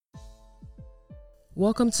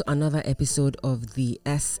Welcome to another episode of the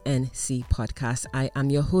SNC podcast. I am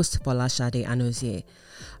your host, Folashade Anozie.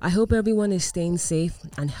 I hope everyone is staying safe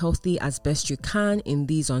and healthy as best you can in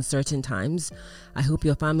these uncertain times. I hope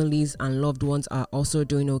your families and loved ones are also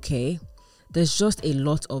doing okay. There's just a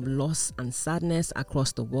lot of loss and sadness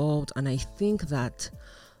across the world, and I think that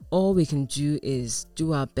all we can do is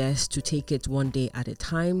do our best to take it one day at a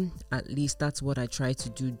time. At least that's what I try to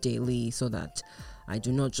do daily so that I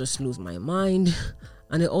do not just lose my mind.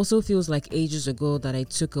 And it also feels like ages ago that I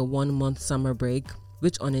took a 1-month summer break,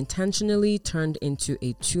 which unintentionally turned into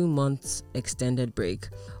a 2 months extended break.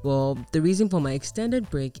 Well, the reason for my extended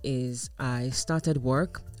break is I started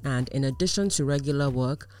work, and in addition to regular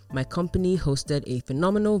work, my company hosted a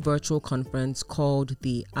phenomenal virtual conference called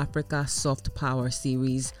the Africa Soft Power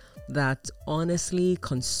Series that honestly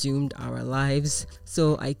consumed our lives.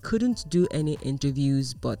 So I couldn't do any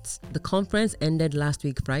interviews, but the conference ended last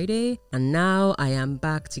week Friday, and now I am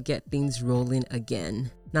back to get things rolling again.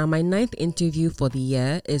 Now, my 9th interview for the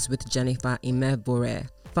year is with Jennifer Imevbore,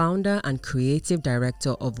 founder and creative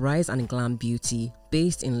director of Rise and Glam Beauty,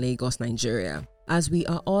 based in Lagos, Nigeria. As we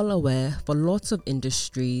are all aware, for lots of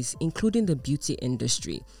industries, including the beauty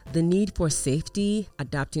industry, the need for safety,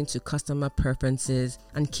 adapting to customer preferences,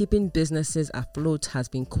 and keeping businesses afloat has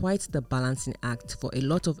been quite the balancing act for a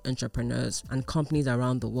lot of entrepreneurs and companies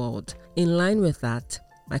around the world. In line with that,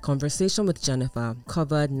 my conversation with Jennifer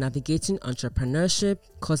covered navigating entrepreneurship,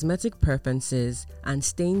 cosmetic preferences, and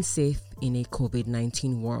staying safe in a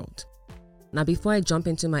COVID-19 world. Now, before I jump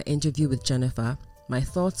into my interview with Jennifer, my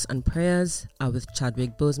thoughts and prayers are with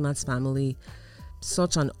Chadwick Boseman's family.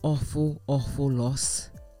 Such an awful, awful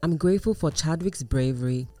loss. I'm grateful for Chadwick's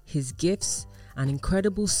bravery, his gifts, and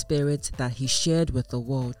incredible spirit that he shared with the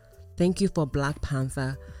world. Thank you for Black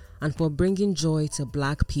Panther and for bringing joy to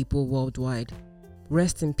Black people worldwide.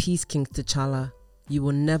 Rest in peace, King T'Challa. You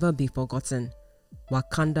will never be forgotten.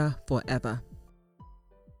 Wakanda forever.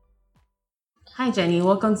 Hi, Jenny.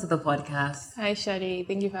 Welcome to the podcast. Hi, Shadi.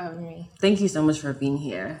 Thank you for having me. Thank you so much for being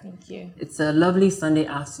here. Thank you. It's a lovely Sunday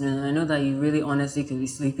afternoon. I know that you really honestly could be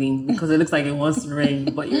sleeping because it looks like it wants to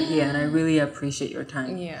rain, but you're here and I really appreciate your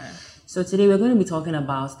time. Yeah. So today we're going to be talking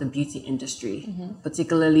about the beauty industry,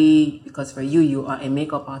 particularly because for you are a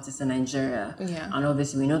makeup artist in Nigeria. Yeah. And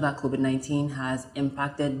obviously we know that COVID-19 has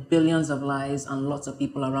impacted billions of lives and lots of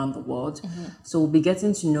people around the world. So we'll be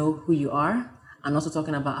getting to know who you are and also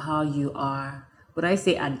talking about how you are, would I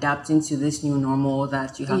say, adapting to this new normal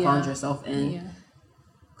that you have found yourself in. Yeah.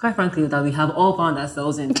 Quite frankly, that we have all found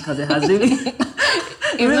ourselves in because it has really...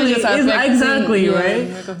 exactly,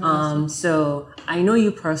 right? So I know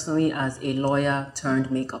you personally as a lawyer turned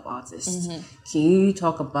makeup artist. Can you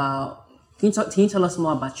tell us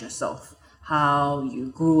more about yourself? How you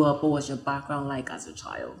grew up? What was your background like as a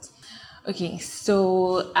child? Okay,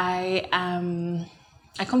 so I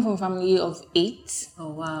come from a family of 8. Oh,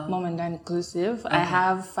 wow. Mom and dad inclusive. Okay. I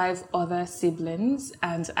have 5 other siblings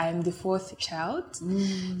and I'm the 4th child.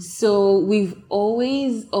 So we've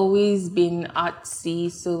always been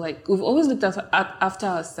artsy. So like we've always looked after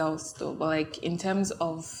ourselves though. But like in terms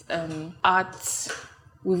of art,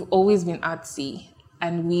 we've always been artsy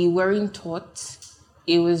and we weren't taught.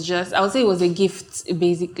 It was just, I would say it was a gift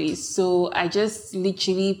basically. So I just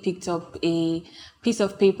literally picked up a piece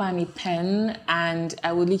of paper and a pen and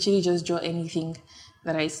I would literally just draw anything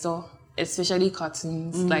that I saw, especially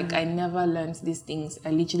cartoons. Like I never learned these things.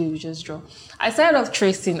 I literally would just draw. I started off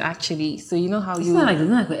tracing actually. So you know how it's not like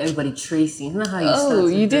everybody tracing. It's not how you started. Oh,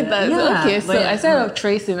 you did that? Yeah, okay, so I started off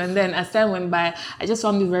tracing and then as time went by, I just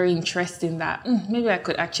found it very interesting that maybe I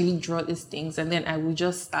could actually draw these things and then I would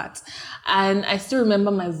just start. And I still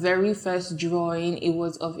remember my very first drawing. It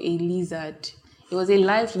was of a lizard. It was a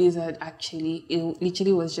live lizard, actually. It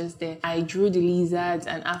literally was just there. I drew the lizards,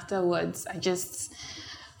 and afterwards, I just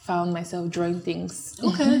found myself drawing things.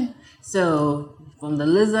 Okay. So, from the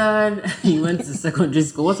lizard, you went to secondary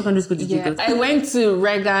school. What secondary school did you go to? I went to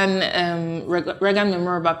Reagan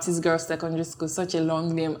Memorial Baptist Girls Secondary School. Such a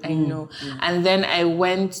long name, I know. And then I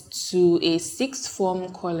went to a 6th form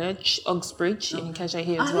college, Uxbridge, in Kesha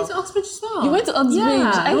here as well. I went to Uxbridge as well. You went to Uxbridge?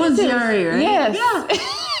 Yeah, I went to Jerry, right? Yes. Yeah.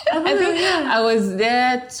 I think I was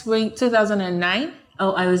there 2009.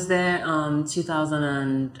 Oh, I was there 2000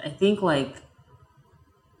 and I think like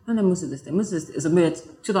when I moved to this thing. It's a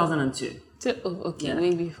 2002.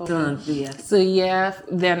 Way before. 2002, yeah. So yeah,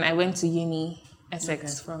 then I went to uni,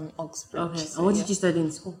 Essex from Oxford. Okay. So, and what did you study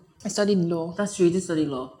in school? I studied law. That's true. You did study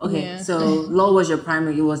law. Okay. Yeah. So law was your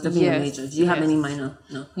primary. It was definitely your major. Did you have any minor?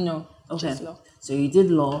 No. No. Okay. Just law. So you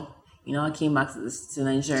did law. I came back to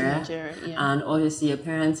Nigeria. Yeah. And obviously your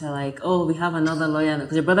parents are like, oh, we have another lawyer,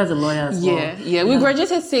 because your brother's a lawyer as well. Yeah. We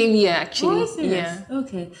graduated same year, actually. Oh, yeah.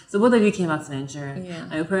 Okay. So both of you came back to Nigeria. Yeah.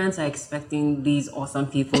 And your parents are expecting these awesome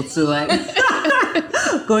people to like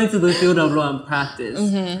go into the field of law and practice.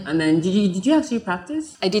 And then did you actually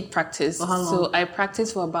practice? I did practice. For how long? So I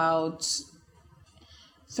practiced for about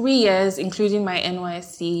 3 years, including my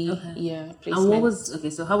NYSC placement.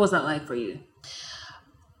 And so how was that like for you?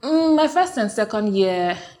 My first and second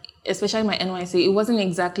year, especially my NYC, it wasn't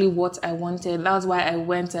exactly what I wanted. That was why I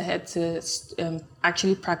went ahead to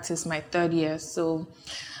actually practice my third year. So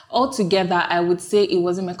altogether, I would say it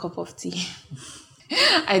wasn't my cup of tea.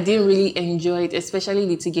 I didn't really enjoy it, especially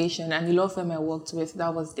litigation. And the law firm I worked with,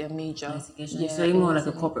 that was their major. Litigation. So you're more like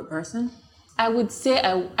a corporate person? I would say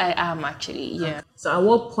I am actually, yeah. Okay. So at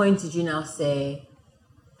what point did you now say,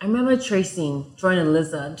 I remember drawing a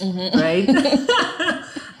lizard, right?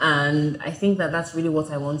 And I think that's really what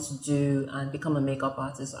I want to do and become a makeup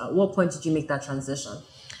artist. At what point did you make that transition?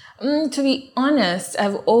 To be honest,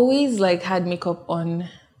 I've always had makeup on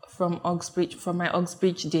from my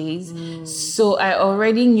Uxbridge days. So I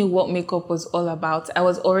already knew what makeup was all about. I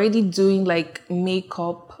was already doing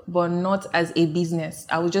makeup, but not as a business.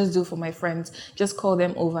 I would just do for my friends, just call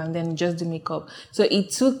them over and then just do makeup. So it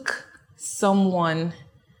took someone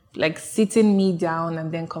sitting me down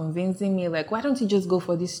and then convincing me why don't you just go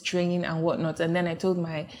for this training and whatnot. And then I told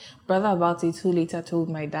my brother about it, who later told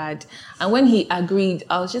my dad. And when he agreed,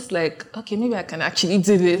 I was just okay, maybe I can actually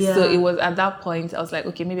do this. So it was at that point I was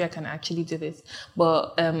okay, maybe I can actually do this.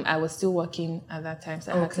 But I was still working at that time,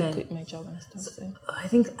 so I had to quit my job and stuff. So I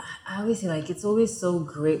think I always say it's always so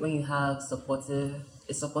great when you have a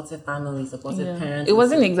supportive family, supportive parents. It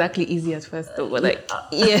wasn't exactly easy at first though, but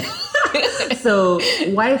So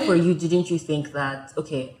why for you didn't you think that,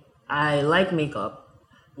 okay, I like makeup?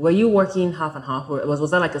 Were you working half and half? Or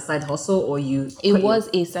was that a side hustle or you? It was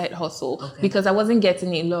a side hustle because I wasn't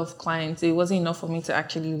getting a lot of clients. It wasn't enough for me to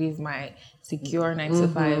actually leave my secure 9 to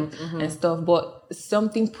 5 and stuff. But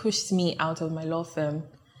something pushed me out of my law firm.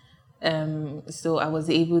 So I was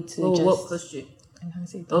able to what pushed you? I can't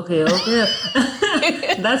say that. Okay.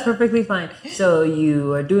 That's perfectly fine. So you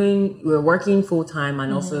were working full time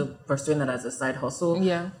and also pursuing that as a side hustle.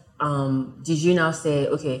 Yeah. Did you now say,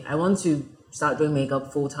 okay, I want to start doing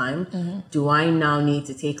makeup full time? Do I now need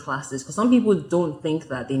to take classes? Because some people don't think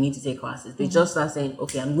that they need to take classes. They just start saying,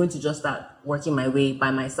 okay, I'm going to just start working my way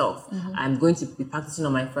by myself. I'm going to be practicing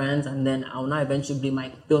on my friends and then I'll now eventually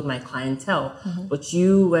build my clientele. But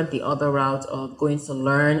you went the other route of going to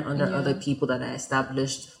learn under other people that are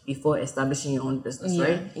established before establishing your own business,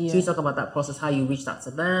 right? Can you talk about that process, how you reached out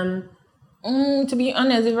to them? To be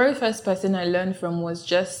honest, the very first person I learned from was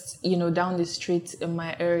just, down the street in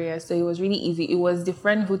my area. So it was really easy. It was the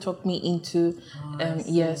friend who took me into,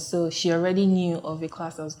 so she already knew of a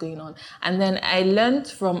class that was going on. And then I learned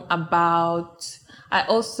from I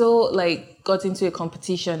also got into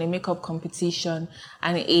a makeup competition,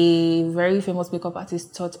 and a very famous makeup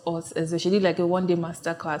artist taught us as well. She did a 1-day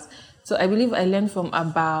master class. So I believe I learned from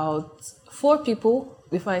about 4 people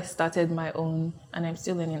before I started my own, and I'm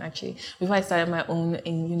still learning actually, before I started my own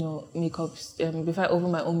makeup, before I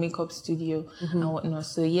opened my own makeup studio and whatnot.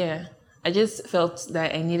 So I just felt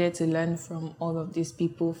that I needed to learn from all of these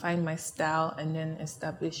people, find my style, and then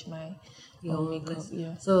establish my own makeup.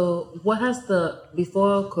 Yeah. So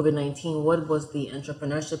before COVID-19, what was the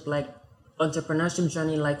entrepreneurship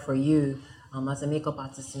journey like for you? As a makeup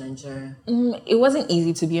artist in Nigeria? It wasn't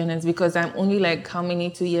easy, to be honest, because I'm only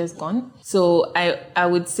 2 years gone. So I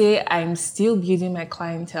would say I'm still building my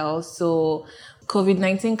clientele. So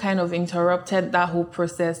COVID-19 kind of interrupted that whole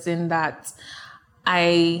process in that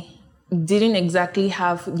I didn't exactly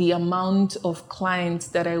have the amount of clients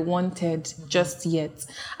that I wanted just yet.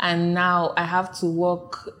 And now I have to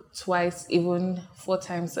work twice, even 4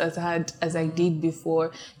 times as hard as I did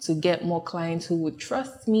before to get more clients who would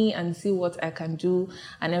trust me and see what I can do.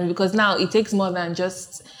 And then because now it takes more than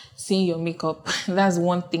just seeing your makeup. That's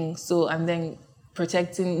one thing. So, and then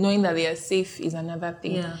knowing that they are safe is another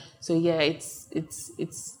thing. Yeah. So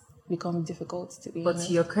it's become difficult to be honest. But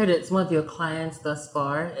to your credit, some of your clients thus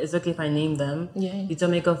far, it's okay if I name them. Yeah. You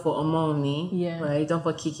done makeup for Omomi. Yeah. Right? You done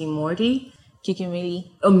for Kiki Morty. Kiki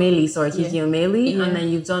Meli. Oh, Meli, sorry, Kiki Yeah. Meli. Yeah. And then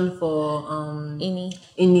you've done for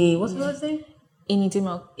Ini. what's the last name? Ini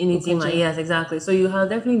Tima. Yes, exactly. So you have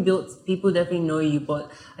definitely people definitely know you,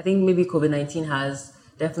 but I think maybe COVID-19 has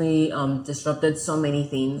definitely disrupted so many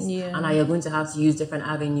things. Yeah. And now you're going to have to use different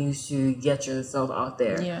avenues to get yourself out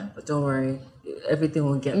there. Yeah. But don't worry, everything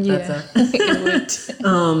will get better. It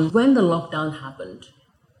would. When the lockdown happened,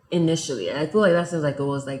 initially? I feel like that seems like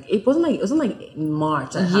it wasn't like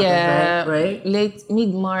March that happened, right? Late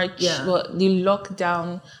mid-March. Yeah. But the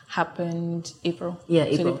lockdown happened April. Yeah,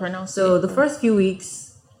 April. So they pronounced so it the first few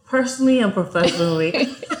weeks, personally and professionally,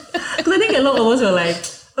 because I think a lot of us were like,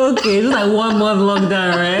 okay, this is like 1 month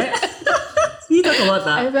lockdown, right? Can you talk about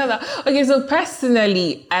that? I felt that. Okay, so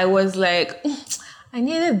personally, I was like, I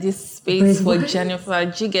needed this space for Jennifer.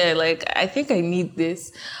 Jigga, like, I think I need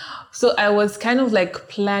this. So I was kind of like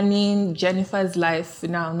planning Jennifer's life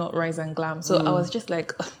now, not Rise and Glam. So I was just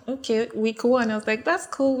like, okay, week 1. I was like, that's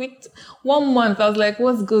cool. Week 1 month, I was like,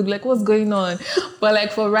 what's good? Like, what's going on? But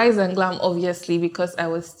like for Rise and Glam, obviously, because I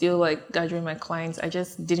was still like gathering my clients, I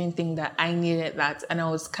just didn't think that I needed that. And I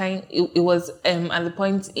was it was at the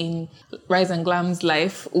point in Rise and Glam's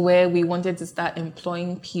life where we wanted to start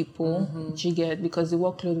employing people, because the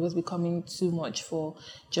workload was becoming too much for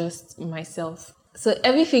just myself. So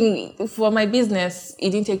everything for my business, it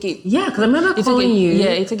didn't take it. Yeah, because I remember calling you. Yeah,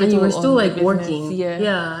 it took it. And you were still like business. working.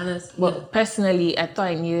 Yeah. And but personally, I thought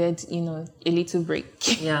I needed, a little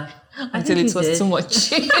break. Yeah. Until it was too much.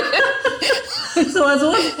 So at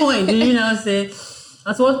what point did you now say?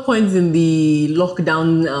 At what point in the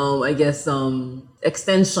lockdown,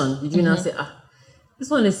 extension, did you now say, this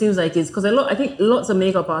one, it seems like it's because I think lots of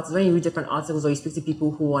makeup artists, when you read different articles or you speak to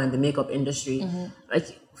people who are in the makeup industry,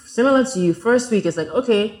 like similar to you, first week it's like,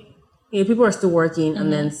 okay, people are still working,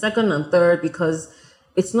 and then second and third, because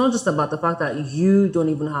it's not just about the fact that you don't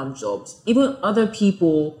even have jobs. Even other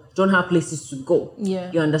people don't have places to go.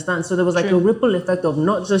 Yeah. You understand? So there was like a ripple effect of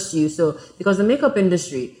not just you. So because the makeup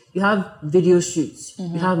industry, you have video shoots,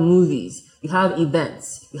 you have movies, you have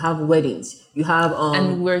events, you have weddings, you have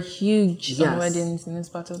and we're huge on weddings in this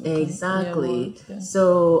part of the country. Exactly.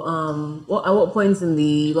 So at what points in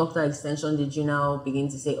the lockdown extension did you now begin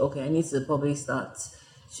to say, okay, I need to probably start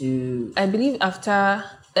to... I believe after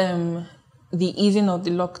the easing of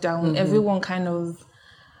the lockdown, everyone kind of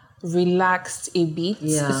relaxed a bit.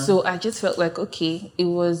 Yeah. So I just felt like, okay, it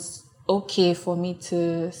was okay for me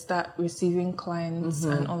to start receiving clients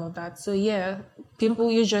and all of that. So yeah,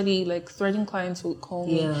 people usually like threading clients will call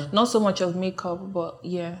me. Not so much of makeup, but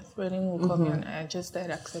yeah, threading will call me, and I just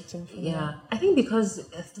started accepting from them. I think because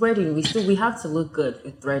threading, we have to look good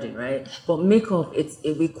with threading, right? But makeup,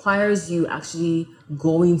 it requires you actually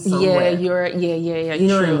going somewhere. You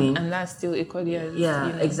know what I mean? And that's still equally as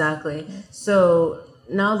exactly. So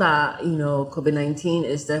now that COVID-19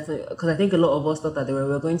 is definitely, because I think a lot of us thought that we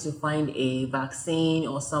were going to find a vaccine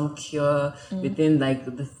or some cure within like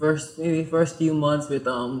the first few months with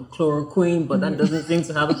chloroquine, but that doesn't seem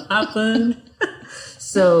to have happened.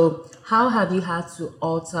 So how have you had to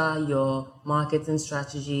alter your marketing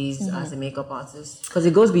strategies as a makeup artist? Because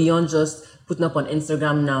it goes beyond just putting up on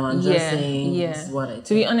Instagram now and just saying this is what I do.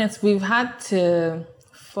 To be honest, we've had to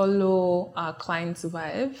follow our client's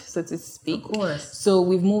vibe, so to speak. Of course. So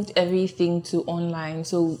we've moved everything to online.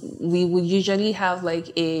 So we would usually have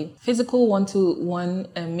like a physical one-to-one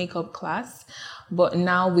makeup class, but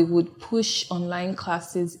now we would push online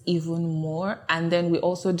classes even more. And then we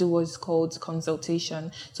also do what's called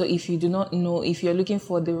consultation. So if you do not know, if you're looking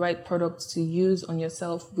for the right products to use on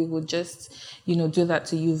yourself, we would just, do that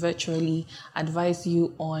to you virtually, advise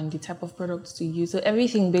you on the type of products to use. So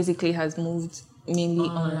everything basically has moved mainly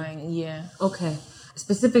online. Okay.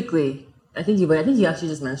 Specifically, I think you actually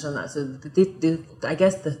just mentioned that. So I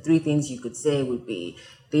guess the three things you could say would be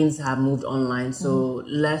things have moved online. So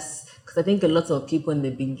less, because I think a lot of people in the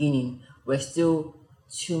beginning were still,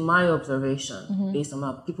 to my observation, based on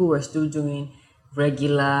that, people were still doing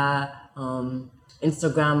regular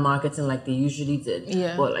Instagram marketing like they usually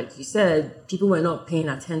did. But like you said, people were not paying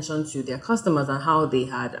attention to their customers and how they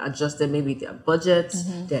had adjusted maybe their budgets,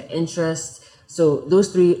 their interests. So those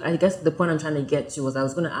three, I guess the point I'm trying to get to was I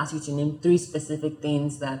was going to ask you to name 3 specific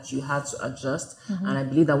things that you had to adjust. And I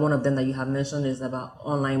believe that one of them that you have mentioned is about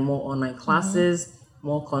more online classes,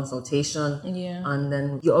 more consultation. And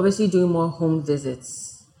then you're obviously doing more home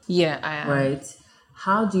visits. Yeah, I am. Right?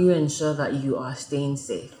 How do you ensure that you are staying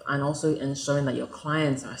safe and also ensuring that your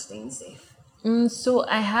clients are staying safe? So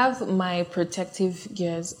I have my protective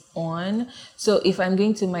gears on. So if I'm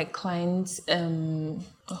going to my clients'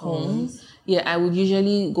 homes, I would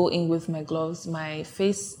usually go in with my gloves, my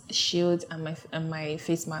face shield, and my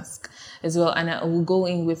face mask as well. And I will go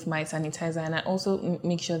in with my sanitizer, and I also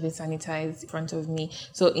make sure they sanitize in front of me.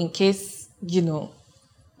 So in case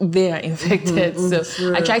they are infected. So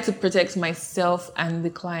sure. I try to protect myself and the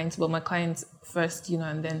clients, but my clients first,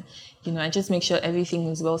 and then, I just make sure everything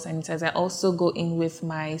is well sanitized. I also go in with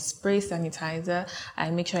my spray sanitizer. I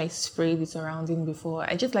make sure I spray the surrounding before.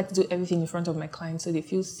 I just like to do everything in front of my clients so they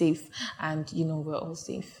feel safe and, we're all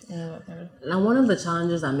safe. Now, one of the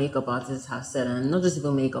challenges that makeup artists have said, and not just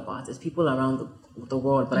even makeup artists, people around the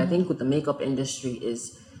world, but I think with the makeup industry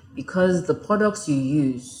is because the products you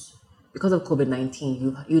use, because of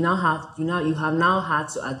COVID-19, you have now had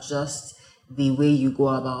to adjust the way you go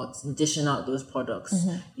about dishing out those products.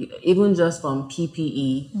 Even just from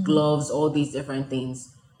PPE, gloves, all these different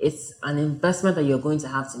things, it's an investment that you're going to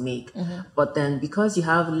have to make. But then because you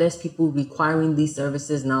have less people requiring these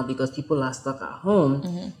services now because people are stuck at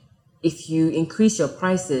home, if you increase your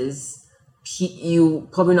prices, you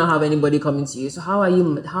probably not have anybody coming to you. So how are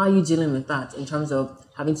you dealing with that in terms of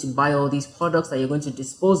having to buy all these products that you're going to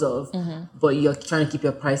dispose of, but you're trying to keep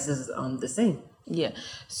your prices the same? Yeah.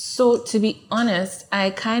 So to be honest, I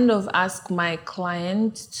kind of ask my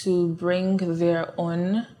client to bring their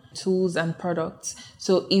own tools and products.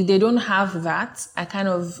 So if they don't have that, I kind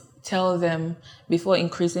of tell them before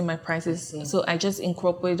increasing my prices. So I just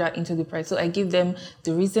incorporate that into the price. So I give them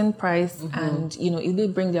the recent price and, if they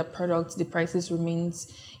bring their products, the prices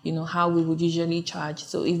remains, how we would usually charge.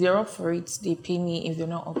 So if they're up for it, they pay me. If they're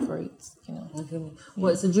not up for it, Okay.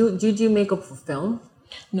 Well, so do you do makeup for film?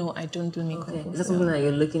 No, I don't do makeup. Okay. Is that something that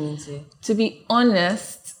you're looking into? To be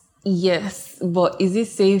honest, yes. But is it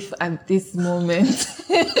safe at this moment?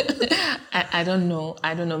 I don't know.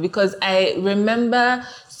 Because I remember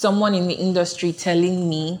someone in the industry telling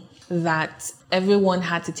me that everyone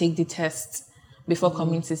had to take the test before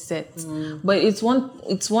coming to set. But it's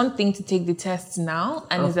one thing to take the test now,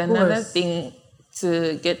 and it's another thing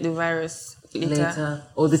to get the virus later.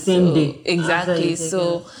 Or the same day. Exactly.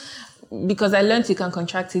 So because I learned you can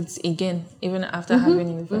contract it again even after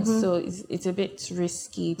having it first. So it's a bit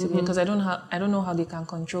risky to me because I don't know how they can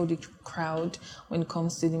control the crowd when it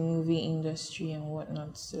comes to the movie industry and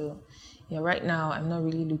whatnot. So yeah, right now I'm not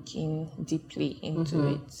really looking deeply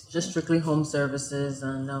into it. Just strictly home services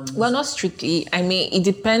and well, not strictly. I mean, it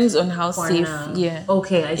depends on how safe. Now. Yeah.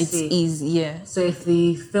 Okay, I it's see. It's easy. Yeah. So if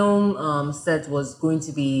the film set was going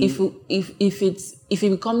to be if it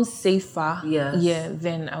becomes safer, yes. yeah,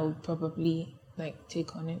 then I would probably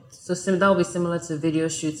take on it. So that will be similar to video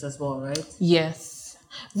shoots as well, right? Yes.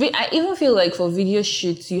 I even feel like for video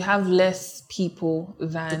shoots you have less people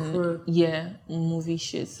than movie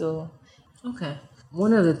shoots. So okay.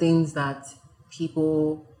 One of the things that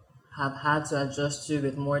people have had to adjust to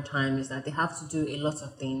with more time is that they have to do a lot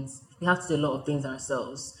of things. We have to do a lot of things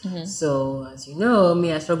ourselves. So as you know,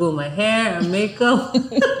 I struggle with my hair and makeup.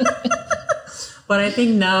 But I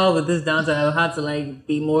think now with this downtime, I've had to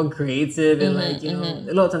be more creative and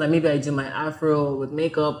a lot of times maybe I do my afro with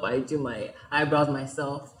makeup, I do my eyebrows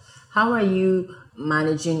myself. How are you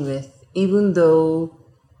managing with, even though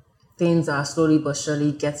things are slowly but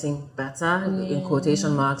surely getting better, in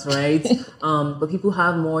quotation marks, right? But people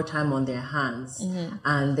have more time on their hands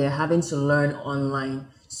and they're having to learn online.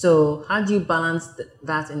 So how do you balance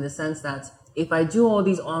that in the sense that if I do all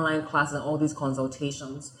these online classes and all these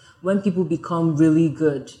consultations, when people become really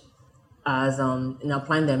good as in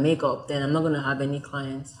applying their makeup, then I'm not going to have any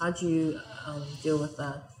clients. How do you deal with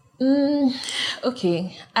that?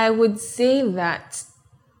 Okay, I would say that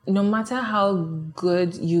no matter how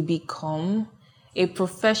good you become, a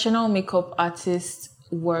professional makeup artist's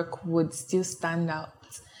work would still stand out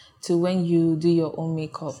to when you do your own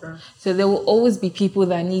makeup. Sure. So there will always be people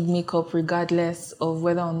that need makeup regardless of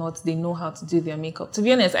whether or not they know how to do their makeup. To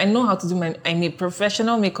be honest, I know how to do I'm a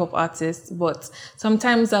professional makeup artist, but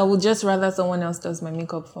sometimes I would just rather someone else does my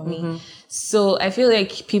makeup for me. So I feel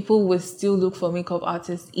like people will still look for makeup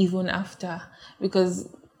artists even after, because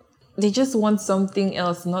they just want something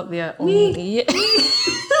else, not their own. Yeah.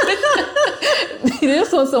 They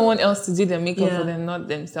just want someone else to do their makeup for them, not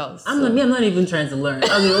themselves. I'm not even trying to learn.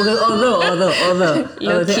 I mean, although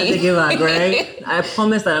I take it back, right? I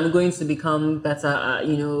promise that I'm going to become better at,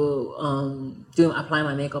 applying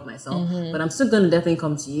my makeup myself. But I'm still going to definitely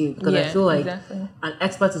come to you because I feel like an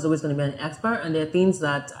expert is always going to be an expert, and there are things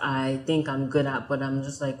that I think I'm good at, but I'm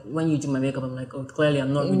just when you do my makeup, I'm like, oh, clearly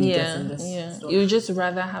I'm not really getting this. Yeah, so. You would just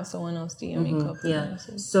rather have someone else do your makeup. Yeah.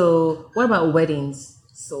 So what about weddings?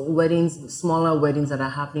 So weddings, smaller weddings that are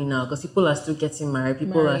happening now, because people are still getting married,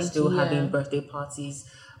 people are still having birthday parties.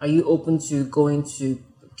 Are you open to going to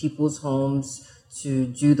people's homes to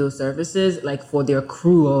do those services, for their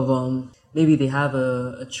crew of maybe they have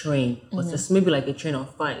a train, but it's maybe like a train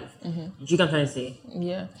of 5. You can kind of say,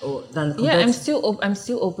 yeah. Or than I'm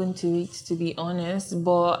still open to it, to be honest,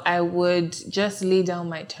 but I would just lay down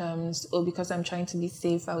my terms. Or because I'm trying to be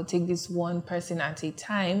safe, I would take this one person at a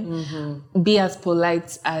time. Be as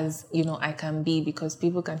polite as I can be, because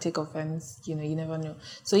people can take offense. You never know.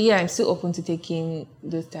 So yeah, I'm still open to taking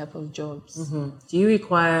those type of jobs. Do you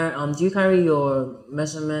require? Do you carry your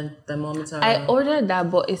measurement thermometer? I ordered that,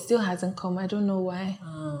 but it still hasn't come. I don't know why.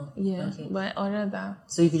 Okay. But I ordered that.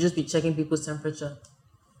 So you could just be checking people's temperature.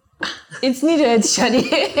 It's needed,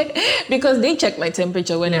 Shadi, because they check my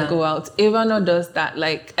temperature when I go out. Everyone does that.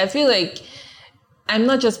 Like, I feel like I'm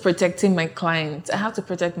not just protecting my client. I have to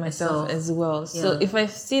protect myself as well. Yeah. So if I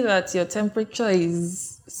see that your temperature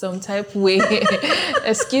is some type way,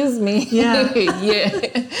 excuse me. Yeah.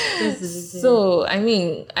 So, I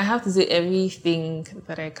mean, I have to do everything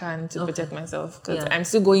that I can to protect myself, because I'm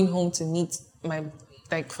still going home to meet my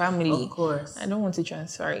family. Of course. I don't want to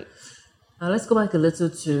transfer it. Let's go back a little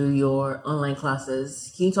to your online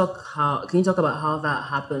classes. Can you talk about how that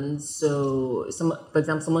happens? So, for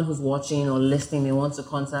example, someone who's watching or listening, they want to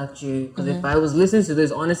contact you. Because if I was listening to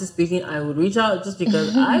this, honestly speaking, I would reach out just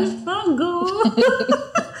because I struggle.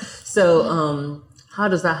 So, how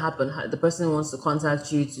does that happen? The person wants to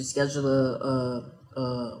contact you to schedule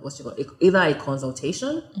either a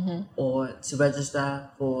consultation or to register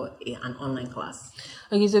for an online class.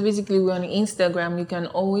 Okay, so basically we're on Instagram. You can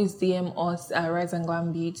always DM us at Rise and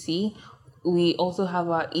Glam Beauty. We also have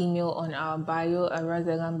our email on our bio at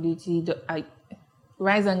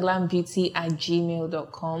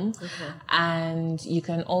riseandglambeauty@gmail.com. And you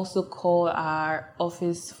can also call our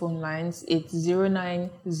office phone lines. It's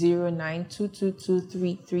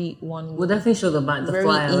 0909-222-3311. We'll definitely show the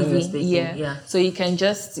flyer when you're speaking. Yeah. So you can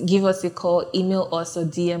just give us a call, email us, or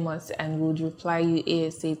DM us, and we'll reply you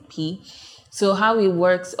ASAP. So how it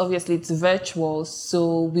works, obviously it's virtual,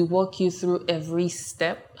 so we walk you through every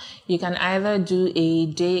step. You can either do a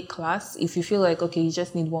day class. If you feel like, okay, you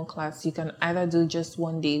just need one class, you can either do just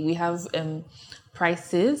one day. We have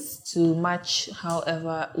prices to match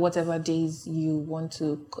whatever days you want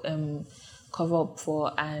to cover up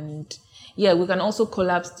for. And yeah, we can also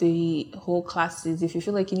collapse the whole classes. If you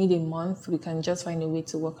feel like you need a month, we can just find a way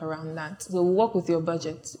to work around that. So we'll work with your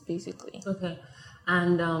budget, basically. Okay.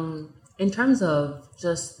 And in terms of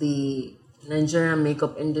just the Nigerian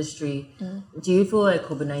makeup industry, do you feel like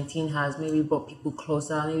COVID-19 has maybe brought people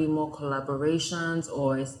closer, maybe more collaborations,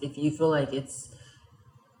 or if you feel like it's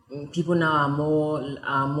people now are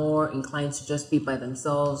more inclined to just be by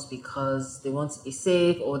themselves because they want to be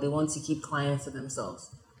safe or they want to keep clients to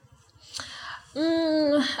themselves?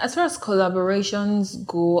 As far as collaborations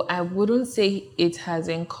go, I wouldn't say it has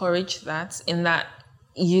encouraged that, in that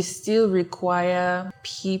you still require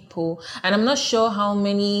people, and I'm not sure how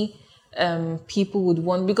many people would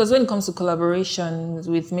want, because when it comes to collaborations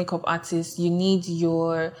with makeup artists, you need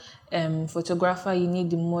your photographer, you need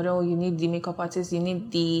the model, you need the makeup artist, you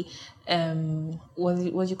need the what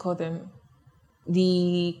do you call them,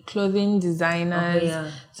 the clothing designers.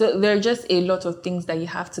 So there are just a lot of things that you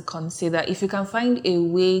have to consider. If you can find a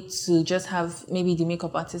way to just have maybe the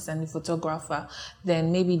makeup artist and the photographer,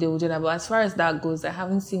 then maybe they will do that. But as far as that goes, I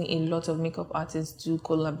haven't seen a lot of makeup artists do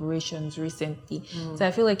collaborations recently. So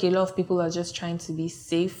I feel like a lot of people are just trying to be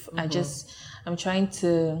safe. I'm trying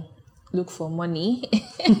to look for money.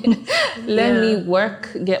 Let me work,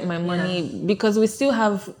 get my money, because we still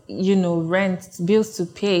have, rent, bills to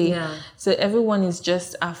pay. So everyone is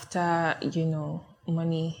just after,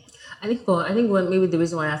 money. I think maybe the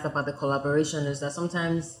reason why I asked about the collaboration is that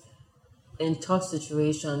sometimes in tough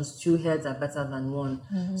situations, 2 heads are better than one.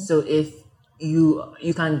 So if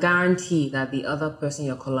you can guarantee that the other person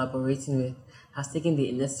you're collaborating with has taken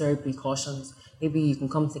the necessary precautions, maybe you can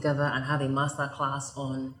come together and have a master class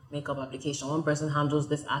on makeup application. One person handles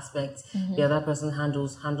this aspect, the other person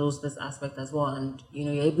handles this aspect as well, and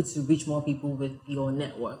you're able to reach more people with your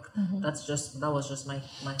network. That was just my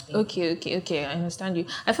thing. Okay, I understand you.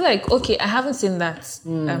 I feel like I haven't seen that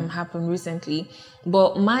happen recently,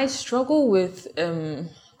 but my struggle with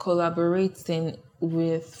collaborating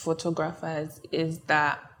with photographers is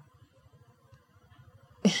that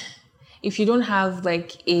if you don't have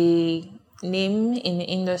like a name in the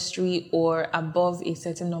industry or above a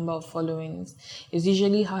certain number of followings, it's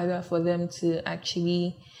usually harder for them to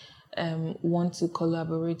actually want to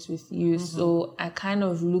collaborate with you. So I kind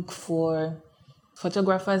of look for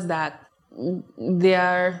photographers that they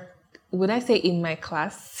are, would I say, in my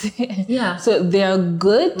class? So they are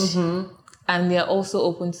good and they are also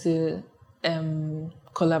open to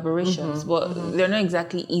collaborations, but they're not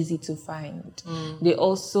exactly easy to find. They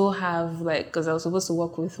also have, like, because I was supposed to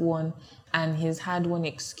work with one and he's had one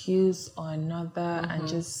excuse or another, and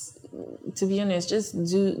just, to be honest, just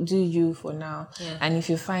do you for now. And if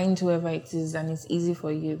you find whoever it is and it's easy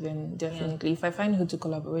for you, then definitely. If I find who to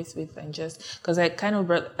collaborate with, and just because I kind of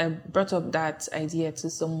brought up that idea to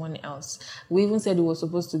someone else. We even said it was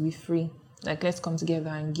supposed to be free. Like, let's come together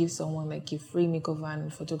and give someone like a free makeover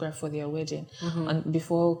and photograph for their wedding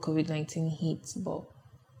before COVID-19 hit. But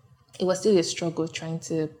it was still a struggle trying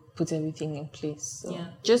to put everything in place. So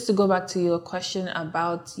just to go back to your question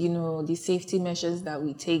about, the safety measures that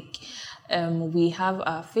we take, we have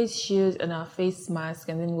our face shield and our face mask,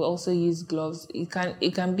 and then we also use gloves. It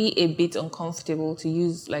can be a bit uncomfortable to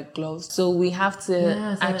use like gloves, so we have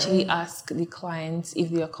to actually ask the clients if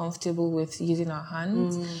they are comfortable with using our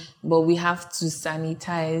hands, but we have to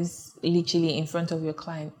sanitize literally in front of your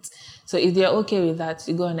client. So if they're okay with that,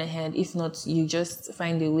 you go on ahead. If not, you just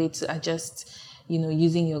find a way to adjust,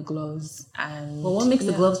 using your gloves. And what makes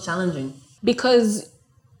the gloves challenging? Because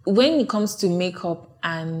when it comes to makeup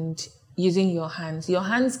and using your hands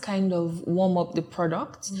kind of warm up the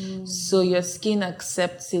product, so your skin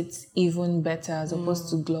accepts it even better as opposed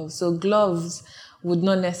to gloves. So gloves would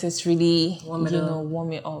not necessarily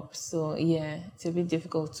warm it up. So it's a bit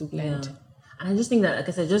difficult to blend. And I just think that, like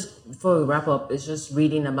I said, just before we wrap up, it's just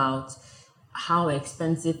reading about how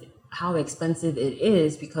expensive it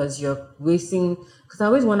is, because you're wasting. Because I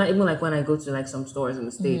always wonder, even like when I go to like some stores in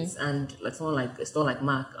the States and like someone like a store like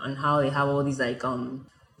MAC, and how they have all these like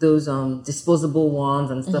those disposable ones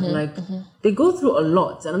and stuff, like they go through a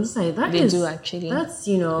lot, and I'm just like, they do actually, and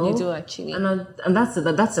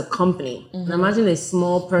that's a company. And imagine a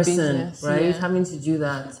small person business, having to do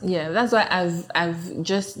that. That's why I've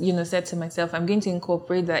just said to myself, I'm going to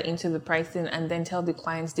incorporate that into the pricing, and then tell the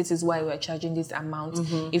clients, this is why we're charging this amount.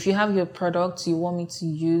 If you have your product you want me to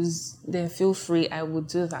use, then feel free, I would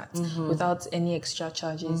do that without any extra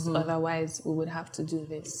charges. Otherwise we would have to do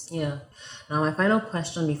this. Now my final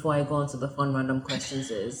question before I go on to the fun random questions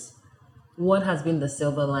is, what has been the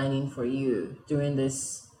silver lining for you during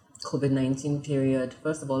this COVID-19 period?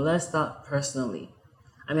 First of all, let's start personally.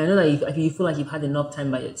 I mean, I know that you feel like you've had enough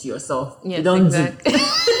time to yourself. Yes, you don't exactly.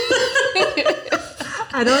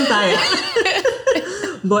 I don't tire.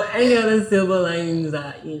 But any other silver linings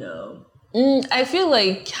that, I feel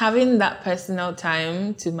like having that personal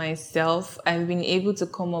time to myself, I've been able to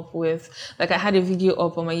come up with, like, I had a video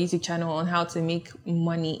up on my YouTube channel on how to make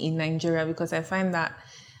money in Nigeria, because I find that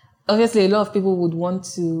obviously a lot of people would want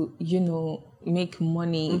to, make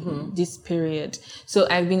money this period. So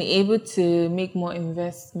I've been able to make more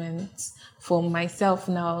investments for myself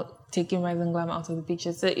now, taking Rise and Glam out of the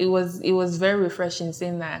picture. So it was very refreshing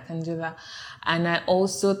seeing that I can do that. And I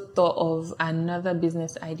also thought of another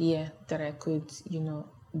business idea that I could,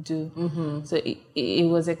 do. So it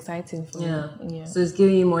was exciting for me. So it's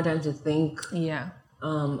giving you more time to think.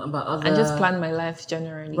 About other. I just plan my life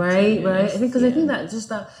generally. Right. I think I think that just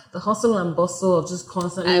that the hustle and bustle of just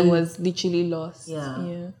constantly. I was literally lost.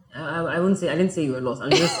 I wouldn't say, I didn't say you were lost. I'm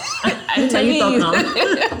just. I'm telling you.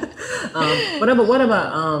 What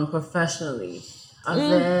about professionally? Are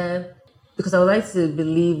there? Because I would like to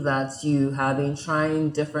believe that you have been trying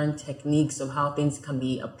different techniques of how things can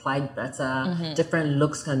be applied better, different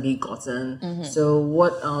looks can be gotten. So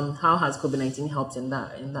what? How has COVID-19 helped in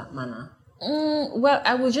that manner? Well,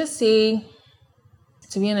 I would just say,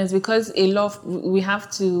 to be honest, because we have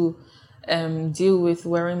to deal with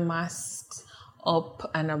wearing masks up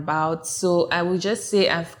and about. So I would just say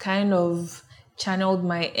I've kind of channeled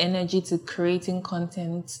my energy to creating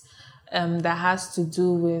content that has to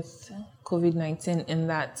do with COVID-19, in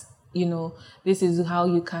that, this is how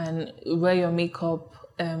you can wear your makeup.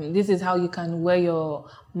 This is how you can wear your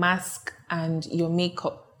mask and your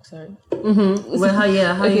makeup. Sorry. So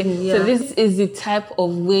this is the type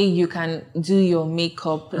of way you can do your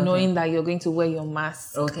makeup, knowing that you're going to wear your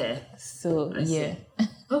mask. So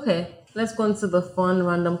Okay, let's go into the fun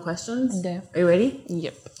random questions. Okay. Are you ready?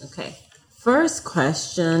 Yep. Okay. First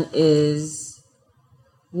question is,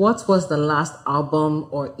 what was the last album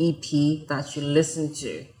or EP that you listened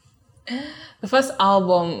to? The first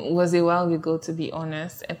album was a while ago, to be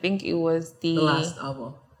honest. I think it was the last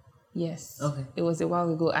album. Yes. Okay. It was a while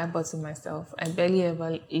ago. I bought it myself. I barely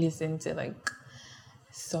ever listened to like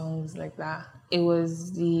songs like that. It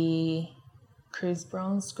was the Chris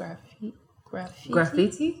Brown's Graffiti.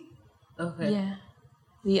 Graffiti? Okay. Yeah.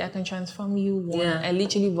 The I Can Transform You one. Yeah. I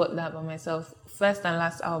literally bought that by myself. First and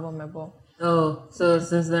last album I bought. Oh, so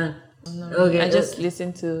since then. No, okay. I just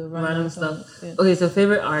listened to random stuff. Yeah. Okay, so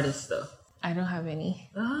favorite artist though? I don't have any.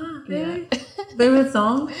 Okay. Favorite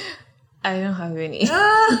song? I don't have any.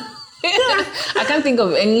 I can't think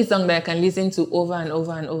of any song that I can listen to over and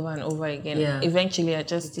over and over and over again. Yeah. Eventually, I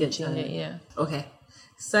just change it. Yeah. Okay.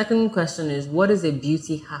 Second question is, what is a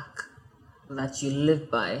beauty hack that you live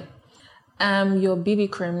by? Your BB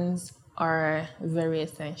creams are very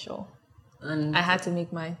essential. And I had to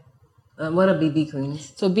make mine. what are BB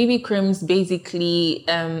creams? So BB creams basically,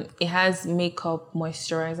 it has makeup,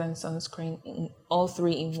 moisturizer, and sunscreen, all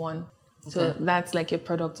three in one. So that's like your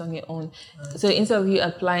product on your own. So instead of you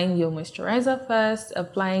applying your moisturizer first,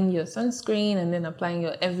 applying your sunscreen, and then applying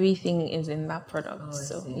your everything is in that product.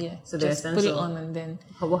 So they're just essential. put it on and then.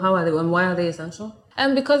 How are they? And why are they essential?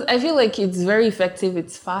 Because I feel like it's very effective.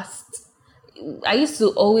 It's fast. I used to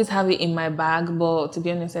always have it in my bag, but to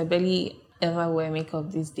be honest, I barely ever wear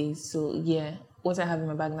makeup these days. So yeah, what I have in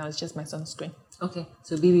my bag now is just my sunscreen. Okay,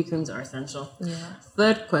 so BB creams are essential. Yeah.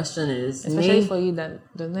 Third question is, especially for you that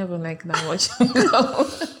don't ever like that much makeup.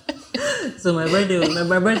 So my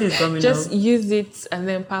birthday is coming. Just use it and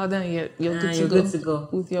then powder, and you're good to go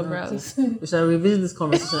with your brows. We shall revisit this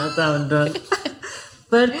conversation after I'm done.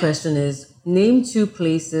 Third question is, name 2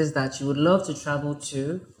 places that you would love to travel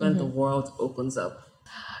to when the world opens up.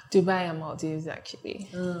 Dubai and Maldives, actually.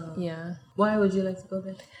 Yeah. Why would you like to go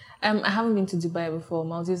there? I haven't been to Dubai before,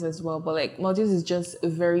 Maldives as well, but like Maldives is just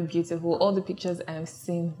very beautiful. All the pictures I've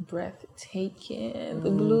seen, breathtaking.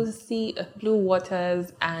 The blue sea, blue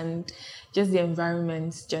waters, and just the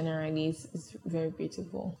environment generally is very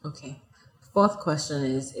beautiful. Okay. Fourth question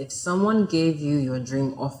is, if someone gave you your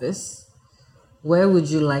dream office, where would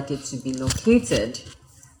you like it to be located?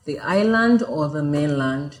 The island or the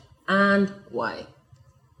mainland, and why?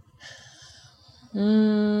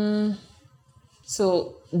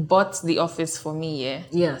 So, bought the office for me, yeah?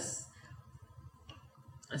 Yes.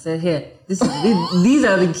 I said, here, these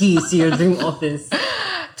are the keys to your dream office.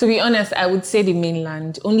 To be honest, I would say the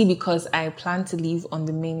mainland, only because I plan to live on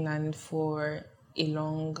the mainland for a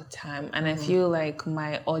long time. And I feel like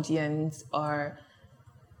my audience are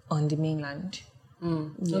on the mainland.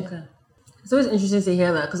 Yeah. Okay. It's always interesting to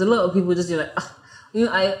hear that, because a lot of people just be like,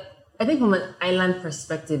 I think from an island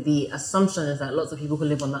perspective, the assumption is that lots of people who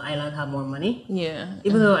live on the island have more money. Yeah.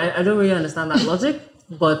 Even though I don't really understand that logic,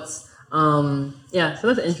 but so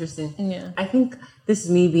that's interesting. Yeah. I think this is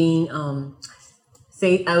me being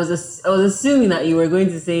I was assuming that you were going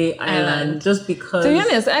to say island just because. To be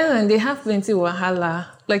honest, island, they have plenty wahala.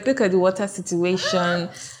 Like, look at the water situation.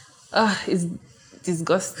 It's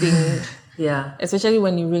disgusting. Yeah. Especially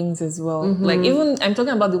when it rains as well. Like, even, I'm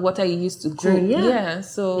talking about the water you used to cook.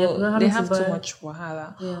 So they have too much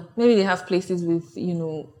wahala. Yeah. Maybe they have places with,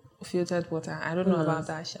 filtered water. I don't know about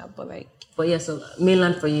that, but like. But yeah, so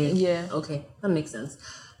mainland for you. Yeah. Okay, that makes sense.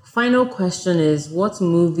 Final question is, what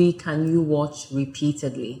movie can you watch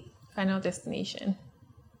repeatedly? Final Destination.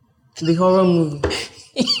 The horror movie. Look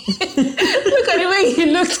at the way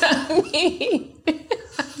you looked at me.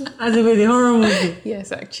 As if it's the horror movie.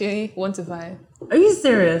 Yes, actually. 1 to 5. Are you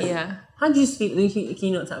serious? Yeah. How do you sleep? Can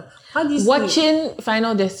you not tell? How do you sleep? Watching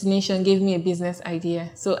Final Destination gave me a business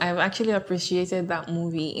idea. So I've actually appreciated that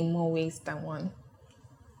movie in more ways than one.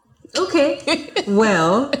 Okay.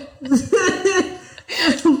 Well.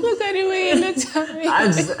 Look at the way you looked at me.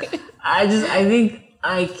 I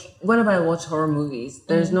think whenever I watch horror movies,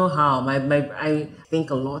 there's no how. I think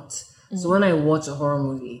a lot. So when I watch a horror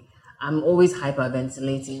movie, I'm always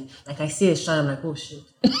hyperventilating. Like, I see a shot, I'm like, oh shit.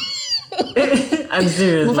 I'm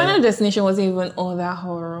serious. But Final Destination wasn't even all that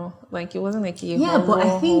horror. Like, it wasn't like a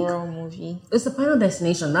horror movie. It's the Final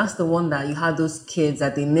Destination. That's the one that you had those kids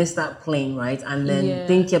that they missed that plane, right? And then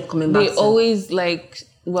thing kept coming back. They always like.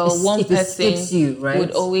 Well, one person right?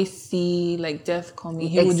 would always see like death coming.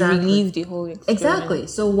 He would relieve the whole experience. Exactly.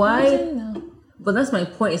 So why? But that's my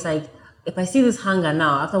point. It's like, if I see this hanger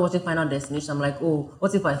now, after watching Final Destination, I'm like, oh,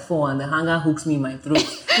 what if I fall and the hanger hooks me in my throat?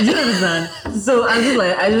 Do you understand? So I'm just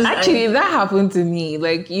like, that happened to me.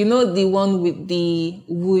 Like, the one with the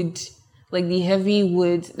wood, like the heavy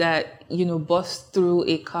wood that, bust through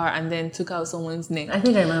a car and then took out someone's neck. I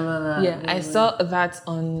think I remember that. Yeah, I saw that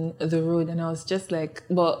on the road and I was just like,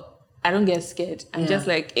 but I don't get scared. I'm just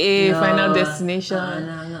like, Final Destination.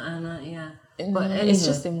 Yeah. But it's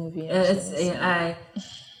just a movie.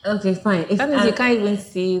 Okay, fine. That means you can't even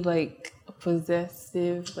see like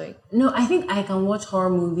possessive, like. No, I think I can watch horror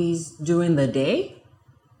movies during the day,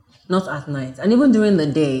 not at night. And even during the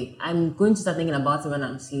day, I'm going to start thinking about it when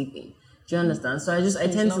I'm sleeping. Do you understand? So I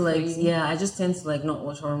tend to not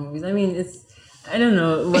watch horror movies. I mean, I don't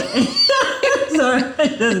know. But sorry, I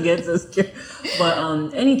just get so scared. But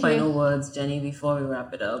any final words, Jenny, before we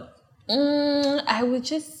wrap it up? I would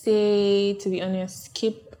just say, to be honest,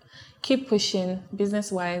 keep pushing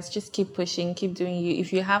business wise. Just keep pushing, keep doing you.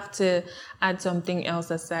 If you have to add something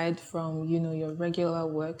else aside from your regular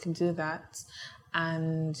work, do that,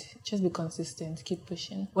 and just be consistent. Keep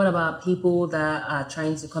pushing. What about people that are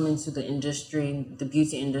trying to come into the industry, the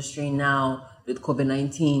beauty industry now with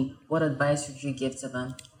COVID-19? What advice would you give to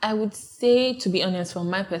them? I would say, to be honest, from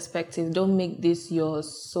my perspective, don't make this your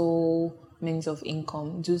sole means of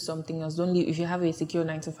income. Do something else. Don't leave. If you have a secure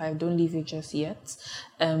 9 to 5, don't leave it just yet.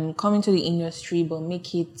 Come into the industry, but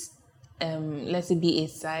make it let it be a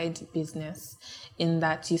side business, in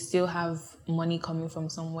that you still have money coming from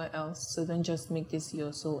somewhere else. So don't just make this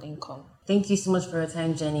your sole income. Thank you so much for your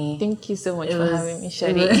time, Jenny. Thank you so much for having me,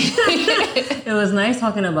 Shadi. It was nice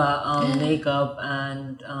talking about makeup,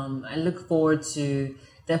 and I look forward to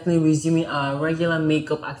definitely resuming our regular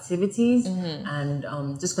makeup activities, and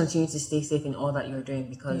just continue to stay safe in all that you're doing,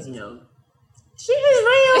 because she is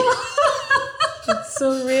real. It's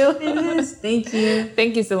so real. It is. Thank you.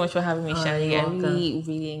 Thank you so much for having me, Shadi. I welcome.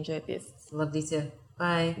 really enjoyed this. Lovely too.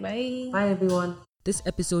 Bye. Bye. Bye, everyone. This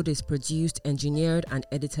episode is produced, engineered, and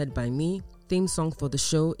edited by me. Theme song for the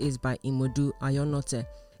show is by Imodu Ayonote.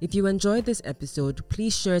 If you enjoyed this episode,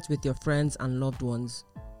 please share it with your friends and loved ones.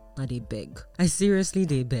 They beg.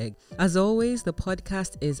 They beg. As always, the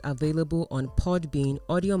podcast is available on Podbean,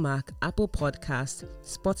 AudioMac, Apple Podcasts,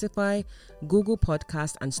 Spotify, Google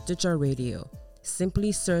Podcast, and Stitcher Radio.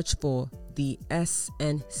 Simply search for the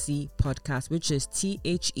SNC Podcast, which is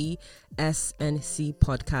THESNC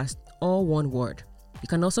Podcast, all one word. You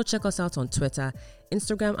can also check us out on Twitter,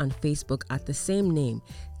 Instagram, and Facebook at the same name,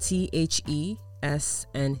 THESNC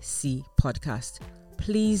Podcast.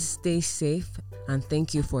 Please stay safe, and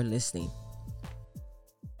thank you for listening.